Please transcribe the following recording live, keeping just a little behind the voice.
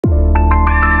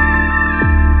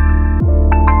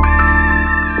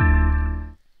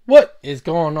What is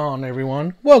going on,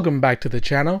 everyone? Welcome back to the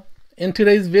channel. In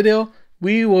today's video,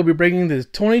 we will be breaking this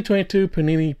 2022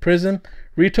 Panini Prizm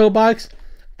retail box.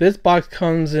 This box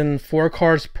comes in 4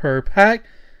 cards per pack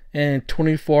and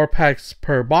 24 packs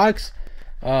per box.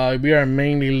 We are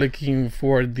mainly looking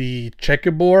for the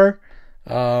checkerboard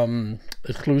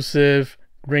exclusive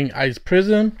green ice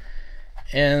Prizm,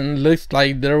 and looks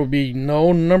like there will be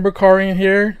no number card in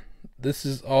here. This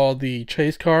is all the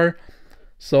chase card.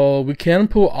 So we can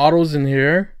put autos in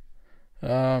here.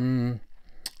 Hyper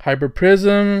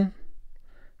Prizm.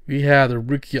 We have the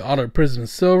rookie auto Prizm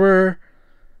Silver.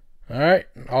 Alright,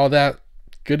 all that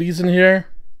goodies in here.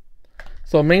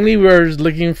 So mainly we're just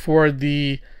looking for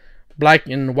the black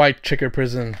and white checker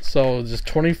Prizm. So just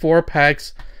 24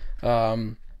 packs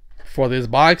for this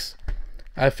box.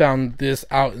 I found this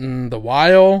out in the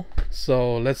wild.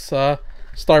 So let's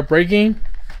start breaking.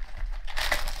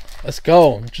 Let's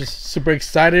go. I'm just super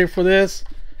excited for this.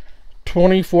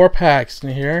 24 packs in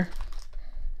here.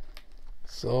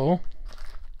 So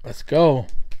let's go.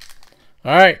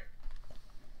 Alright.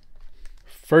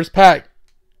 First pack.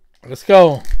 Let's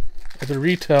go. At the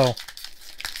retail.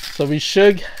 So we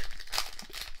should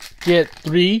get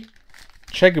 3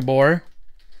 checkerboard.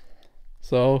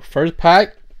 So first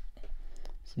pack.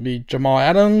 This will be Jamal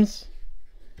Adams,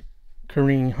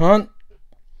 Kareem Hunt,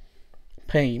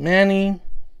 Peyton Manning,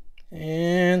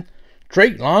 and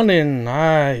Drake London.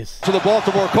 Nice. To the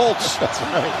Baltimore Colts. That's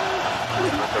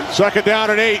right. Second down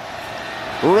and 8.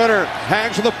 Ritter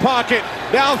hangs in the pocket.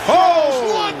 Now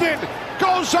throws. London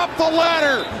goes up the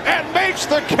ladder and makes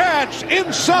the catch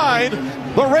inside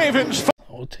the Ravens.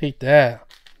 I'll take that.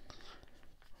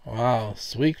 Wow,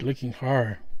 sweet looking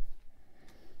car.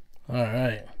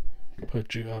 Alright.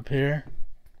 Put you up here.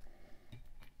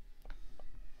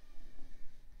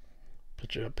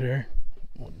 Put you up here.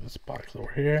 This box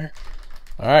over here.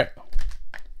 Alright.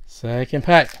 Second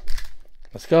pack.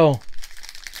 Let's go.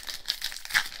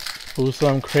 Pull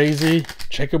some crazy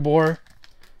checkerboard.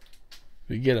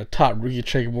 We get a top rookie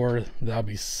checkerboard. That'll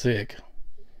be sick.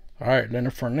 Alright.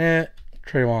 Leonard Fournette.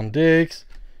 Trayvon Diggs.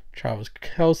 Travis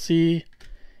Kelce.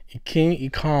 And King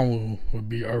Ikonwu would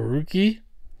be our rookie.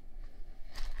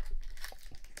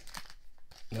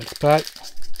 Next pack.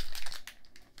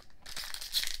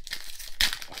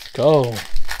 Let's go.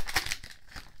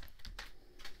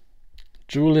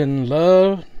 Julian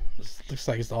Love. This looks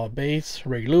like it's all base.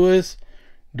 Ray Lewis,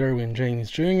 Derwin James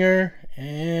Jr.,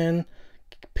 and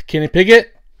Kenny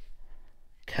Pickett.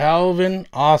 Calvin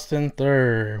Austin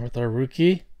III with our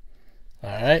rookie.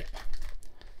 Alright.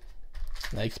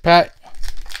 Next pack.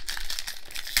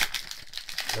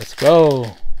 Let's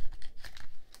go.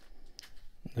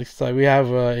 Looks like we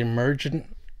have an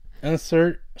emergent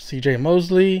insert. CJ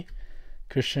Mosley,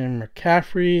 Christian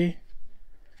McCaffrey,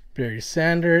 Barry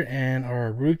Sanders, and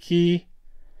our rookie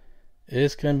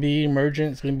is going to be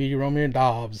emergent. It's going to be Romeo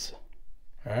Dobbs.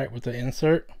 Alright, with the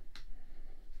insert.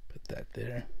 Put that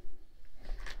there.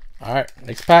 Alright,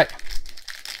 next pack.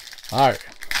 Alright,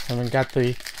 haven't got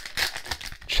the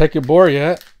checkerboard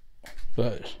yet,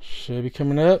 but should be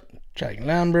coming up. Jack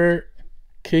Lambert,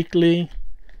 Kuechly,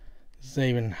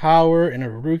 Xavier Howard, and a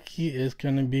rookie is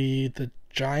going to be the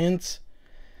Giants,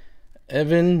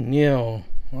 Evan Neal.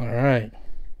 Alright.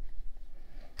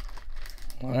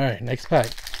 Alright, next pack.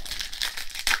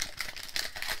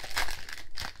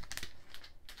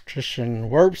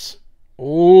 Tristan Wirfs.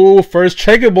 Oh, first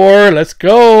checkerboard. Let's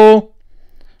go.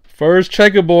 First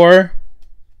checkerboard.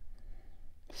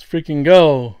 Let's freaking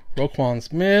go. Roquan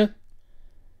Smith.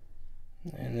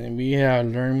 And then we have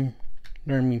Lermy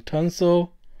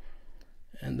Tunsil.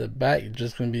 And the back is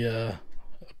just going to be a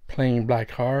plain black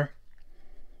car.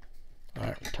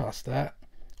 Alright, toss that.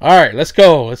 Alright, let's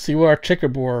go. Let's see what our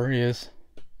checkerboard is.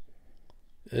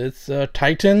 It's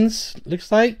Titans,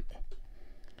 looks like.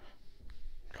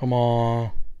 Come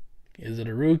on. Is it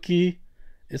a rookie?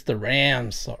 It's the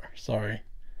Rams. Sorry.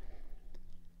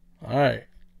 Alright.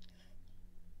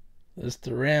 It's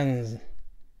the Rams.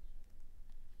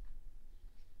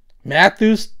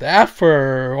 Matthew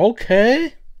Stafford.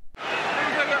 Okay.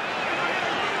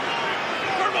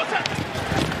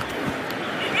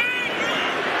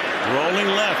 Rolling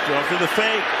left after the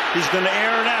fake. He's going to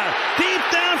air it out. Deep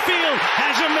downfield.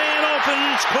 Has a man open.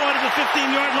 And it's caught at the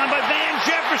 15-yard line by Van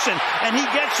Jefferson. And he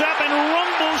gets up and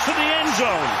rumbles to the end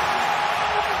zone.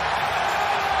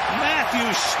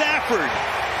 Matthew Stafford.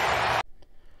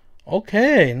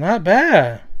 Okay, not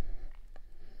bad.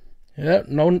 Yep,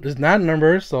 no, it's not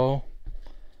numbers, so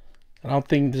I don't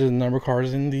think there's number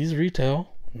cards in these retail.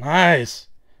 Nice.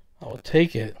 I will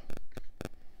take it.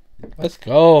 Let's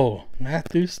go.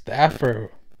 Matthew Stafford.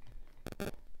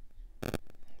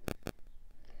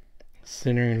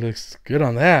 Centering looks good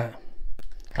on that.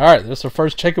 Alright, that's our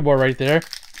first checkerboard right there.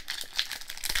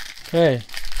 Okay.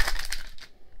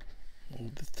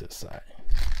 This side.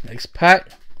 Next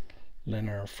pack.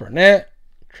 Leonard Fournette,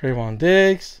 Trayvon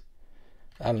Diggs,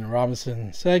 Allen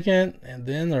Robinson second, and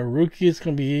then our rookie is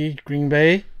going to be Green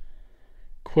Bay,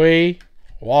 Quay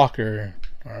Walker.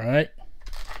 Alright.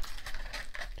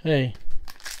 Okay.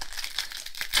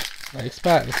 Next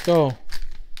pack, let's go.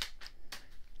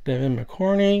 Devin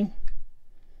McCourty,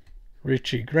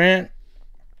 Richie Grant,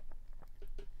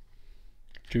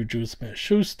 Juju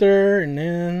Smith-Schuster, and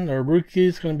then our rookie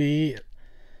is going to be,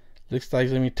 looks like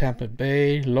it's going to be Tampa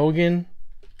Bay, Logan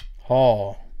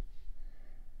Hall.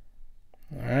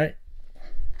 Alright.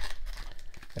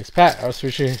 Next pack, I'll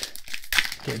switch it.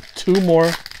 Get 2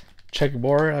 more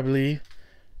checkerboard, I believe.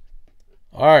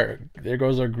 Alright, there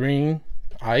goes our green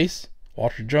ice.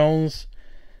 Walter Jones,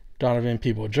 Donovan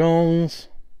People-Jones.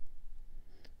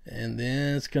 And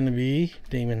then it's going to be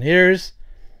Damon Harris.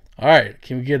 Alright,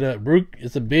 can we get a rook?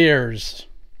 It's a Bears.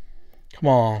 Come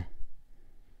on.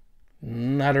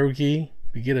 Not a rookie.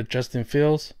 We get a Justin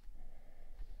Fields.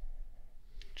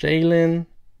 Jalen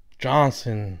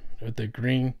Johnson with the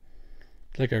green,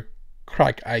 like a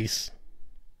crack ice.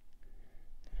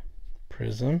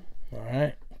 Prizm.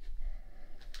 Alright.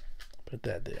 Put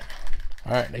that there.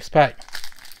 Alright, next pack.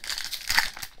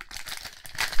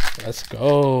 Let's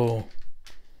go.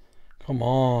 Come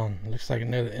on. Looks like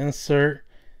another insert.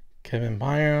 Kevin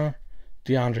Byron,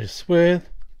 DeAndre Swift,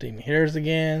 Damien Harris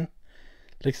again.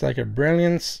 Looks like a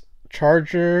Brilliance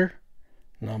Charger.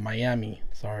 No, Miami.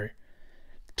 Sorry.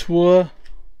 Tua.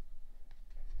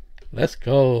 Let's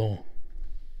go.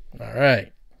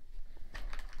 Alright.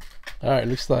 Alright,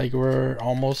 looks like we're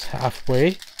almost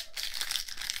halfway.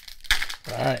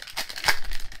 Alright.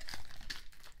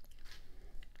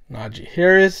 Najee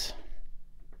Harris.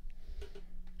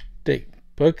 Dick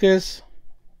Butkus.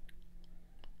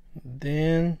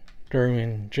 Then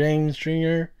Derwin James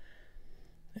Jr.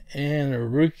 And a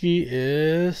rookie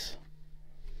is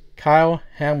Kyle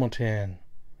Hamilton.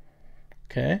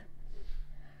 Okay.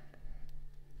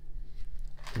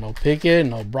 No Pickett,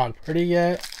 no Brock Purdy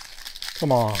yet.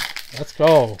 Come on, let's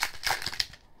go.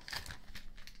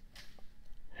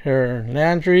 Harold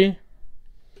Landry,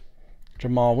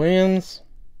 Jamal Williams.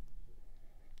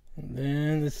 And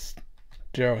then it's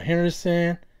Gerald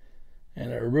Henderson.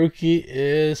 And a rookie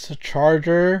is a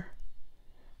Charger,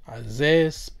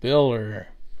 Isaiah Spiller.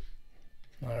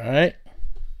 Alright.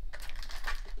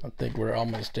 I think we're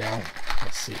almost down.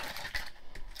 Let's see.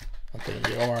 I think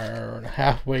we're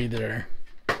halfway there.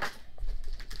 Let's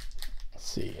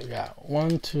see. We got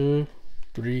 1, 2,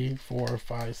 3, 4,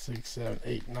 5, 6, 7,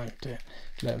 8, 9, 10,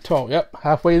 11, 12. Yep,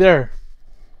 halfway there.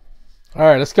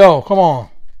 Alright, let's go. Come on.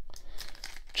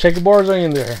 Checkerboards are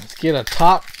in there. Let's get a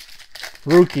top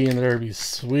rookie in there. It'd be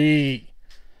sweet.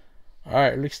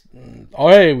 Alright, oh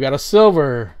hey, we got a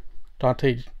silver.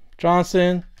 Dante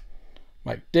Johnson,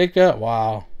 Mike Ditka.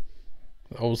 Wow.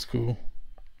 Old school.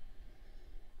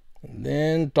 And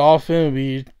then Dolphin would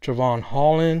be Trevon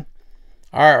Holland.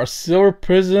 Alright, our silver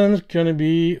Prizm is gonna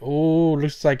be, oh,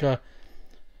 looks like a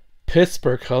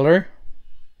Pittsburgh color.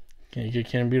 Can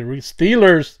be the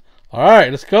Steelers.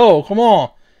 Alright, let's go. Come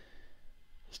on.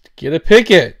 Let's get a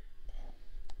Pickett.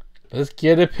 Let's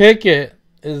get a Pickett.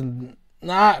 Is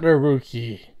not a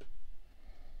rookie.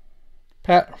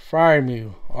 Pat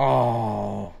Fryermuth.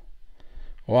 Oh.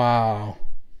 Wow.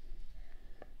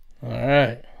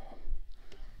 Alright.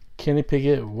 Kenny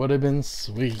Pickett would have been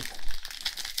sweet.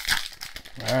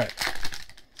 Alright.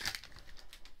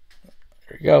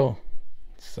 There we go.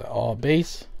 It's all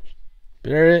base.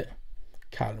 Barrett.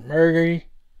 Kyler Murray.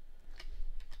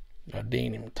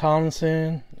 Daniel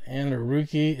Tomlinson. And the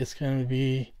rookie is going to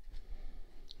be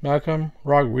Malcolm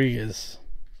Rodriguez.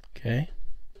 Okay.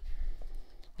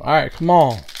 Alright, come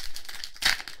on.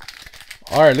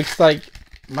 Alright, looks like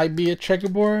might be a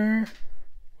checkerboard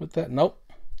with that. Nope.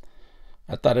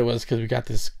 I thought it was because we got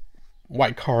this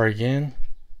white car again.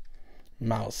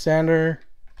 Miles Sanders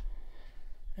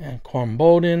and Quan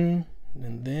Bolden,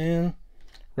 and then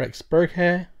Rex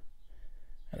Burkhead,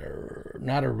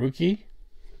 not a rookie,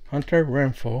 Hunter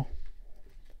Renfrow.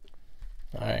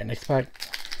 Alright, next pack.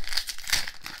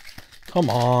 Come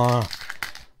on,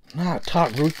 not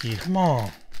top rookie, come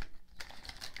on.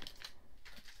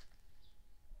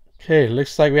 Okay,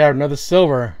 looks like we have another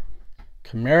silver.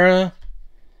 Kamara,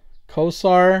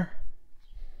 Kosar,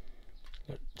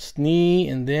 Snee,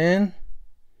 and then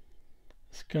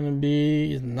it's gonna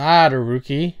be not a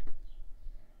rookie.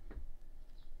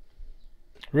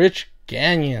 Rich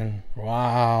Gannon.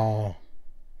 Wow.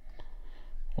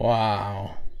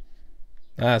 Wow.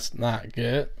 That's not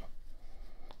good.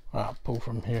 I'll pull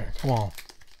from here. Come on.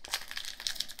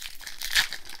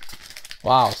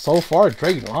 Wow, so far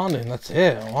Drake London. That's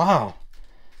it. Wow.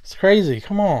 It's crazy.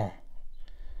 Come on.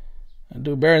 I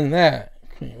do better than that.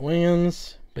 Queen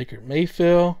Williams, Baker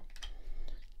Mayfield,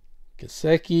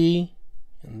 Gesicki,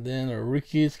 and then a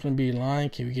rookie is going to be line.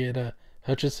 Can we get a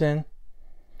Hutchinson?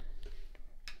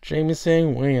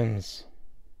 Jameson, Williams.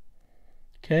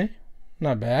 Okay,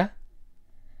 not bad.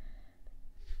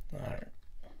 Alright,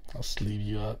 I'll sleeve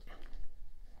you up.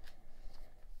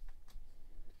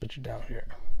 Put you down here.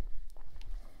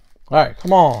 Alright,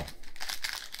 come on.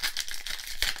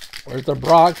 Where's the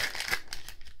Brock?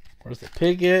 Where's the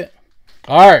Pickett?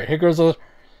 Alright, here goes the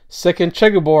second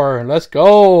checkerboard. Let's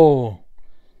go.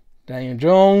 Daniel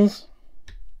Jones.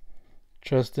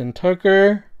 Justin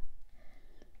Tucker.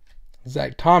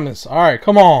 Zach Thomas. Alright,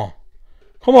 come on.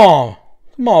 Come on.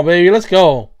 Come on, baby. Let's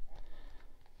go.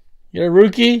 You're a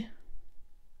rookie?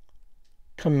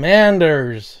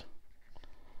 Commanders.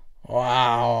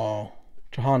 Wow.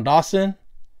 Jahan Dawson.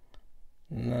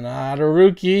 Not a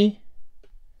rookie.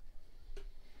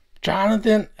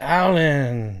 Jonathan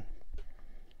Allen.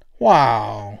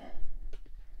 Wow.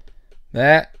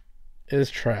 That is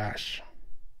trash.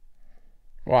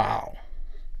 Wow.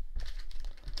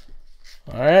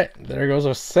 Alright, there goes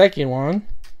our second one.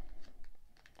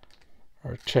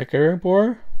 Our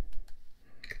checkerboard.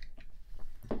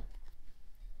 Put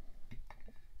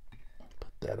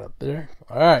that up there.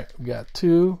 Alright, we got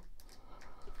 2,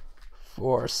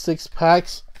 4, 6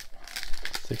 packs.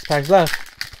 6 packs left.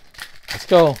 Let's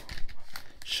go.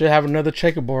 Should have another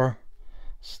checkerboard.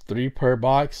 It's 3 per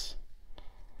box.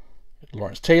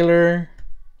 Lawrence Taylor,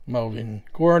 Melvin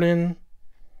Gordon,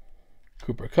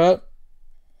 Cooper Kupp,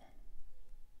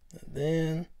 and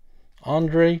then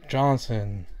Andre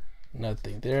Johnson.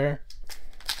 Nothing there.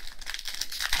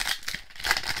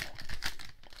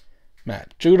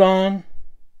 Matt Judon.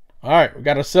 Alright, we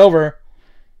got a silver.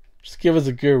 Just give us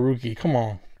a good rookie. Come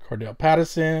on. Cordell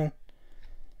Patterson.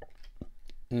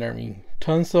 Nermy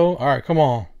Tunso. Alright, come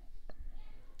on.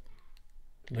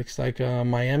 Looks like a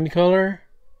Miami color.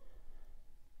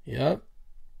 Yep.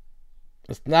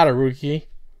 It's not a rookie.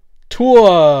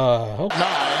 Tua. 9,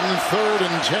 3rd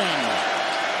and 10.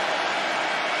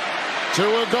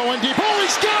 Tua going deep. Oh,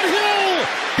 he's got Hill!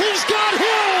 He's got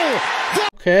Hill!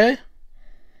 Okay.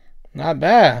 Not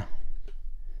bad.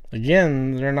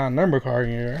 Again, they're not number card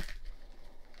here.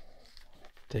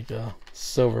 Take a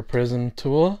silver Prizm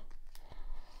Tua.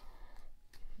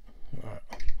 Alright,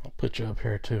 I'll put you up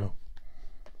here too.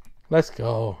 Let's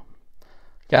go.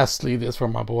 Gotta sleeve this for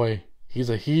my boy. He's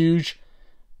a huge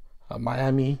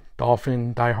Miami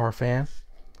Dolphin diehard fan.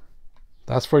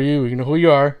 That's for you. You know who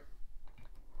you are.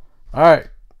 Alright,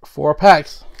 4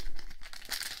 packs.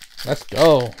 Let's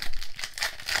go.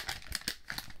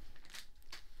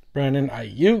 Brandon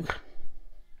Ayuk.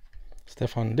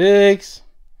 Stephon Diggs.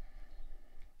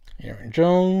 Aaron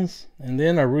Jones. And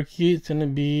then our rookie is going to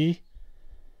be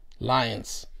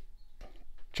Lions.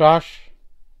 Josh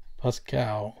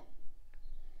Pascal.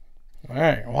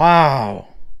 Alright, wow.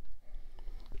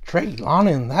 Drake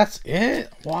London, that's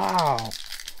it? Wow.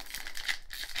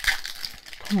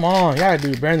 Come on, you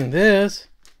gotta do better than this.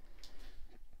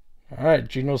 Alright,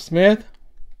 Geno Smith.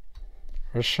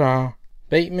 Rashad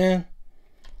Bateman.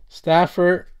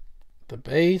 Stafford. The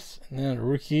base. And then the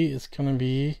rookie is gonna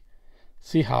be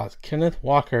Seahawks. Kenneth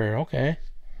Walker. Okay.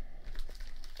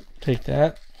 Take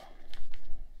that.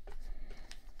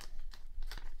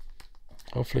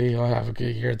 Hopefully you'll have a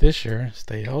good year this year.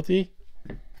 Stay healthy.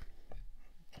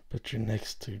 Put you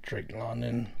next to Drake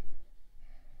London.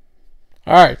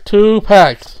 Alright, 2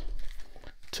 packs.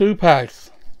 2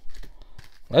 packs.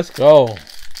 Let's go.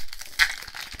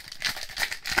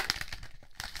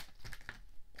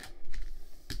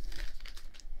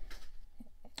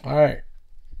 Alright.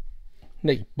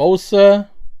 Nick Bosa.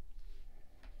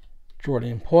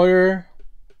 Jordan Poyer.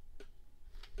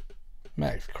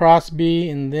 Max Crosby,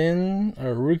 and then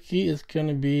our rookie is going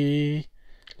to be,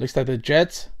 looks like the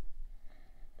Jets.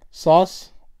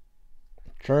 Sauce.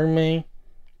 Jeremy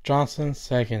Johnson,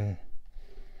 2nd.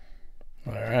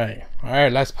 Alright.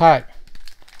 Alright, last pack.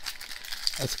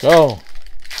 Let's go.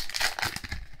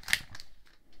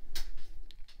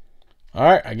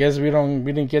 Alright, I guess we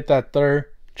didn't get that 3rd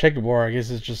checkerboard. I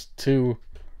guess it's just 2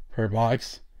 per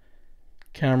box.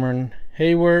 Cameron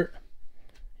Hayward.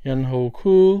 Yunho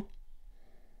Koo.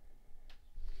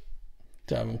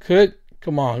 Dalvin Cook.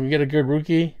 Come on, we get a good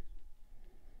rookie.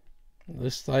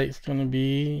 This site's gonna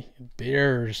be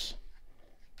Bears.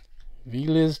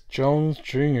 Velus Jones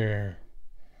Jr.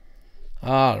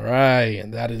 Alright,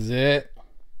 and that is it.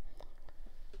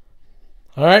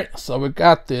 Alright, so we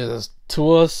got this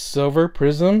Tua Silver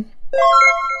Prizm.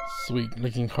 Sweet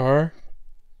looking card.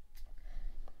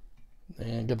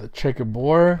 And got the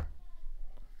checkerboard.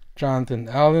 Jonathan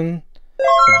Allen.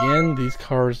 Again, these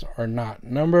cards are not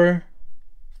numbered.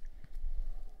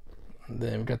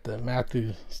 Then we got the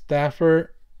Matthew Stafford.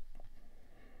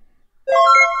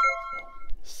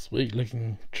 Sweet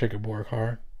looking checkerboard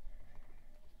card.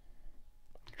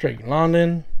 Drake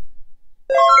London.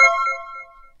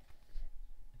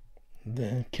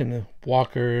 Then Kenneth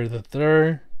Walker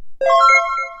III.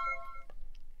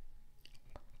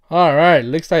 Alright,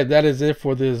 looks like that is it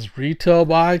for this retail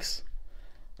box.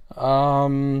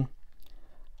 I'm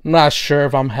not sure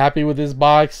if I'm happy with this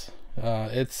box.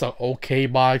 It's an okay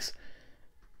box.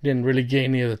 Didn't really get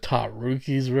any of the top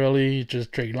rookies really.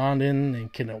 Just Drake London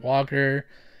and Kenneth Walker.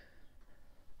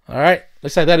 Alright,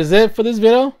 looks like that is it for this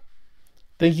video.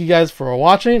 Thank you guys for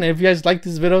watching. And if you guys like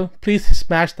this video, please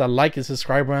smash the like and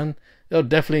subscribe button. It'll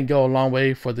definitely go a long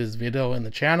way for this video and the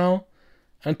channel.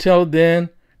 Until then,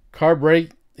 Card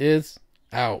Break is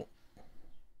out.